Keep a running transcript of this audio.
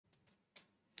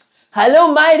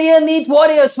Hello, my dear NEET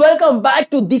warriors. Welcome back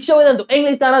to Deeksha Vedantu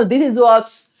English channel. This is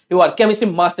your chemistry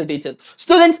master teacher.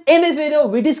 Students, in this video,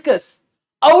 we discuss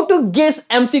how to guess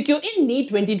MCQ in NEET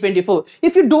 2024.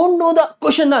 If you don't know the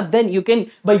question, then you can,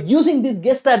 by using this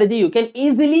guess strategy, you can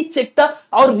easily check the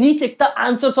or recheck the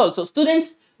answers also.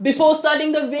 Students, before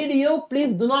starting the video,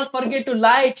 please do not forget to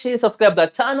like, share, subscribe the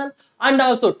channel and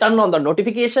also turn on the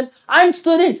notification. And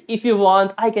students, if you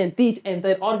want, I can teach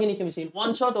entire organic chemistry in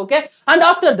one shot, okay? And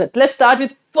after that, let's start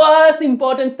with first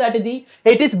important strategy.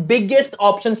 It is biggest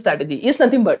option strategy. It's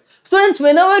nothing but, students,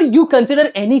 whenever you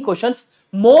consider any questions,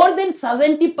 more than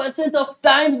 70% of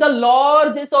times the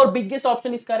largest or biggest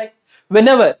option is correct.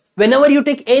 Whenever you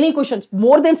take any questions,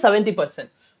 more than 70%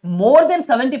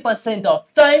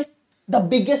 of time, the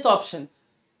biggest option.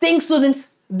 Think, students,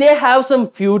 they have some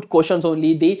few questions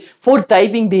only. For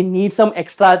typing they need some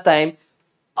extra time.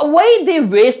 Why they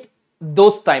waste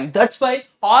those time? That's why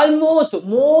almost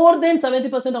more than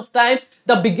 70% of times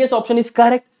the biggest option is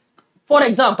correct. For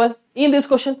example, in this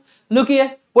question, look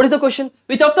here. What is the question?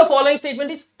 Which of the following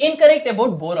statement is incorrect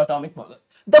about Bohr atomic model?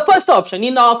 The first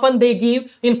option, often they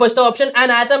give in first option, an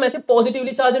atom has a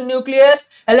positively charged nucleus.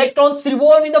 Electrons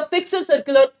revolve in the fixed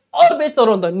circular orbits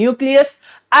around the nucleus.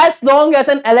 As long as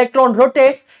an electron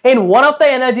rotates in one of the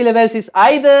energy levels is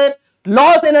either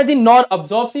lost energy nor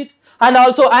absorbs it. And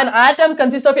also an atom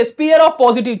consists of a sphere of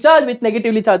positive charge with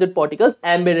negatively charged particles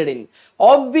embedded in it.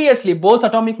 Obviously, Bohr's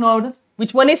atomic model.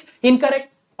 Which one is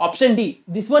incorrect? Option D.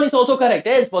 This one is also correct.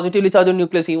 Yes, positively charged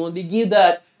nucleus. He only give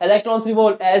that electrons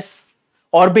revolve as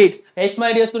orbits. Yes,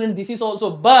 my dear student, this is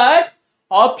also. But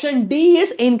option D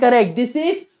is incorrect. This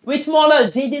is which model?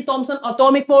 J.J. Thomson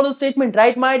atomic model statement.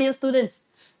 Right, my dear students?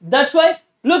 That's why,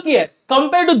 look here.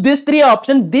 Compared to these three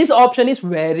options, this option is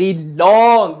very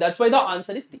long. That's why the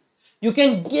answer is D. You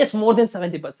can guess more than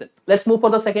 70%. Let's move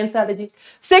for the second strategy.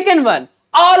 Second one.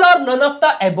 All or none of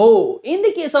the above. In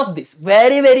the case of this,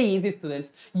 very easy,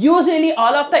 students. Usually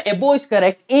all of the above is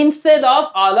correct instead of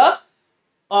all of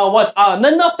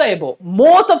none of the above.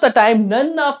 Most of the time,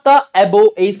 none of the above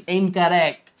is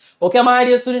incorrect. Okay, my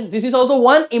dear students, this is also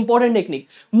one important technique.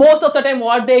 Most of the time,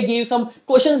 what they give, some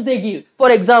questions they give.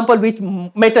 For example, which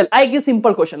metal? I give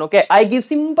simple question, okay? I give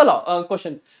simple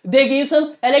question. They give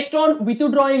some electron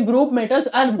withdrawing group metals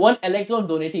and one electron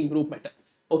donating group metal.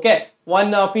 Okay,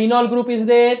 one phenol group is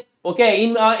there. Okay,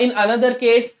 in another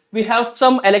case, we have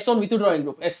some electron withdrawing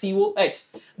group, SCOH.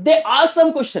 They ask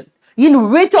some question.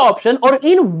 In which option or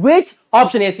in which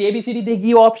option? Yes, A, B, C, D, they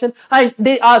give option. And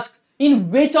they ask, in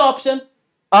which option?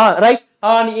 Right,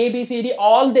 on A, B, C, D,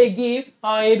 all they give,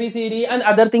 A, B, C, D and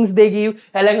other things they give,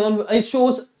 electron, it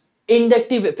shows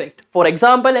inductive effect. For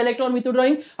example, electron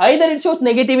withdrawing, either it shows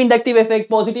negative inductive effect,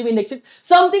 positive inductive,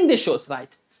 something this shows, right?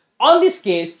 On this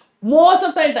case, most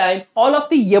of the time, all of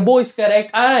the above is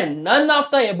correct and none of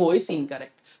the above is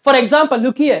incorrect. For example,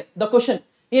 look here, the question,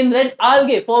 in red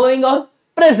algae following are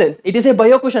present. It is a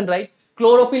bio question, right?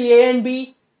 Chlorophyll A and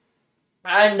B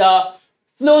and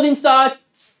fluorine starch,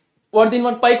 what in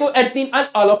one picoerythrin and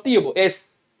all of the above. Yes,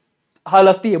 all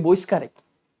of the above is correct.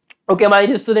 Okay, my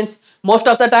dear students, most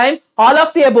of the time all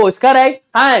of the above is correct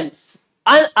and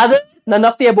other none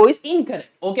of the above is incorrect.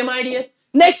 Okay, my dear.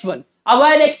 Next one,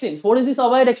 avoid extremes. What is this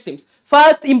avoid extremes?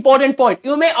 First important point,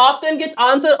 you may often get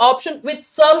answer option with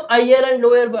some higher and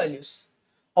lower values.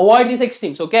 Avoid these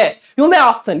extremes, okay? You may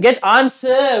often get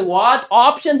answer, what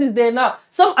options is there now?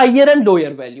 Some higher and lower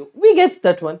value. We get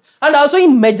that one. And also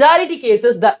in majority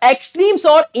cases, the extremes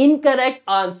are incorrect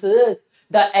answers.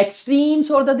 The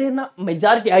extremes or the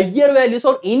majority higher values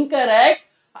are incorrect.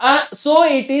 So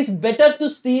it is better to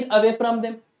steer away from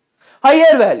them.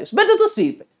 Higher values, better to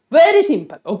steer away. Very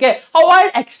simple, okay?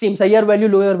 Avoid extremes, higher value,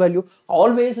 lower value.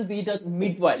 Always the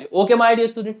mid value. Okay, my dear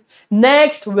students.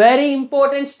 Next, very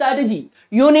important strategy.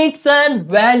 Units and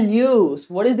values.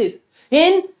 What is this?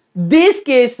 In these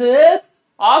cases,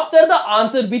 after the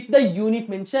answer with the unit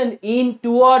mentioned in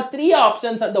 2 or 3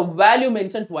 options and the value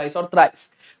mentioned twice or thrice.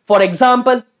 For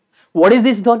example, what is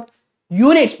this done?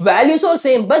 Units, values are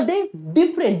same, but they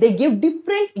different. They give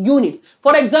different units.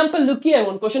 For example, look here,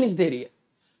 one question is there here.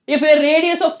 If a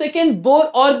radius of second Bohr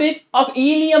orbit of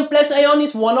helium plus ion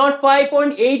is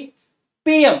 105.8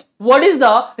 pm, what is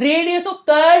the radius of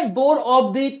third Bohr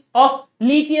orbit of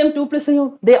lithium 2 plus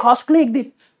ion? They ask like this.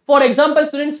 For example,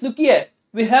 students, look here.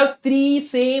 We have 3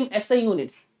 same SI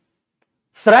units,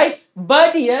 right?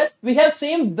 But here we have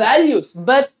same values,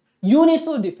 but units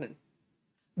are different.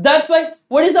 That's why,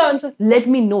 what is the answer? Let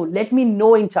me know. Let me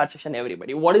know in chat session,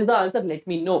 everybody. What is the answer? Let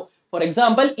me know. For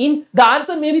example, in the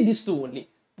answer may be this two only.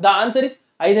 The answer is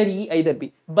either E, either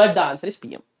B, but the answer is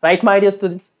PM. Right, my dear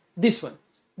students? This one.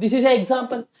 This is an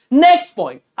example. Next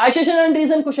point, assertion and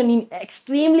reason question. In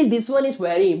extremely, this one is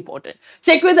very important.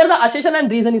 Check whether the assertion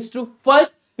and reason is true.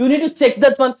 First, you need to check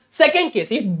that one. Second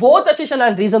case, if both assertion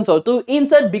and reasons are true,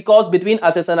 insert because between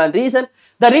assertion and reason.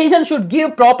 The reason should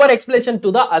give proper explanation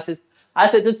to the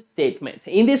asserted statement.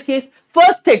 In this case,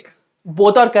 first check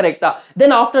both are correct.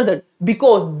 Then after that,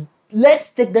 because, let's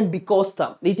check that because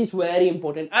term. It is very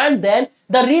important. And then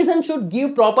the reason should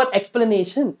give proper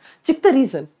explanation. Check the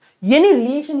reason. Any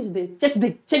relation is there,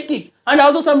 check it. And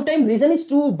also sometimes reason is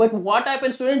true, but what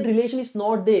happens, student, relation is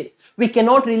not there. We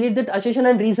cannot relate that assertion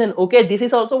and reason. Okay, this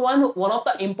is also one of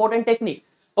the important technique.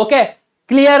 Okay,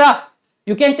 clear?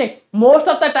 You can take most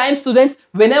of the time, students,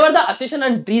 whenever the assertion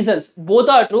and reasons both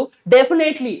are true,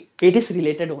 definitely it is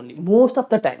related only most of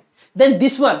the time. Then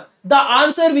this one, the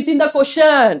answer within the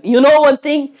question. You know one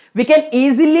thing, we can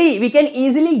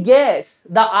easily guess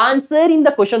the answer in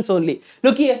the questions only.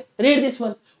 Look here, read this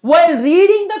one. While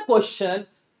reading the question,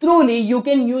 truly you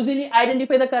can usually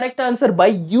identify the correct answer. By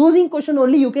using question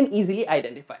only, you can easily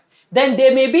identify. Then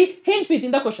there may be hints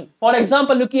within the question. For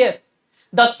example, look here.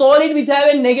 The solid which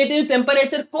have a negative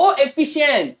temperature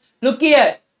coefficient. Look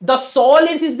here. The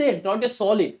solids is there, not a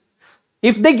solid.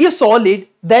 If they give solid,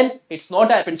 then it's not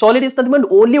happened. Solid is nothing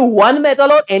but only one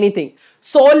metal or anything.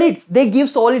 Solids, they give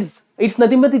solids. It's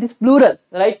nothing but it is plural,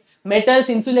 right? Metals,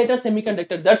 insulators,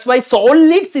 semiconductor. That's why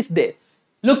solids is there.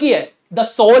 Look here, the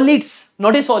solids,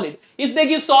 not a solid. If they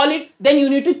give solid, then you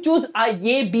need to choose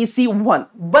A, B, C, 1.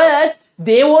 But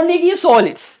they only give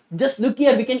solids. Just look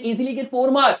here, we can easily get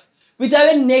 4 marks. Which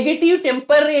have a negative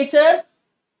temperature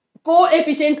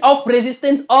coefficient of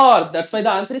resistance R. That's why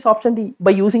the answer is option D.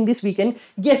 By using this, we can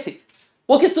guess it.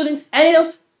 Okay, students, any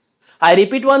doubts? I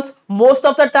repeat once, most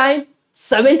of the time,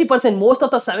 70%, most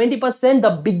of the 70%, the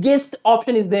biggest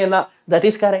option is there now. That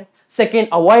is correct. Second,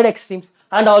 avoid extremes.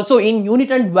 And also in unit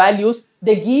and values,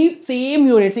 they give same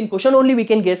units. In question only we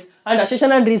can guess. And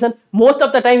assertion and reason, most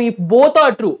of the time if both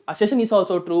are true, assertion is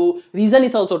also true, reason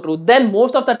is also true, then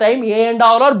most of the time A and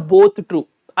R are both true.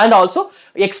 And also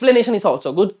explanation is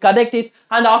also good. Correct it.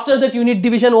 And after that, unit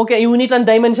division, okay, unit and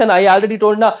dimension, I already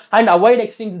told now. And avoid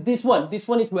extremes. This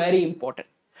one is very important.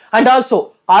 And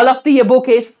also, all of the above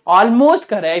case almost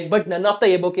correct, but none of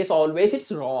the above case always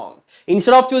it's wrong.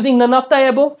 Instead of choosing none of the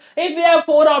above, if we have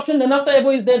 4 options, none of the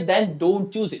above is there, then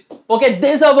don't choose it. Okay,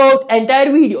 this is about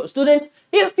entire video. Students,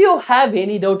 if you have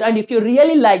any doubt and if you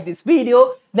really like this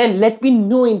video, then let me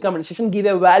know in comment section, give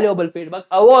a valuable feedback.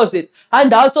 How was it?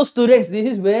 And also students,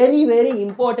 this is very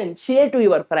important. Share to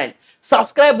your friend.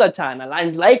 Subscribe the channel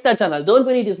and like the channel. Don't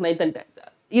worry, it is 9th and 10th.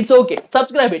 It's okay.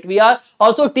 Subscribe it. We are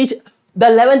also teach the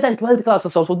 11th and 12th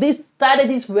classes also. This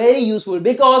strategy is very useful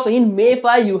because in May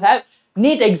 5 you have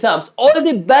NEET exams. All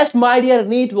the best, my dear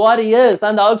NEET warriors.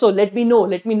 And also let me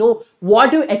know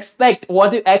what you expect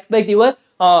your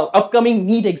upcoming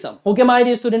NEET exam. Okay, my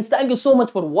dear students, thank you so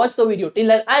much for watching the video till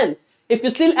then. And if you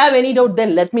still have any doubt,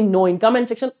 then let me know in comment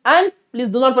section. And please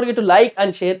do not forget to like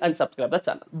and share and subscribe the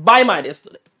channel. Bye, my dear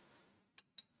students.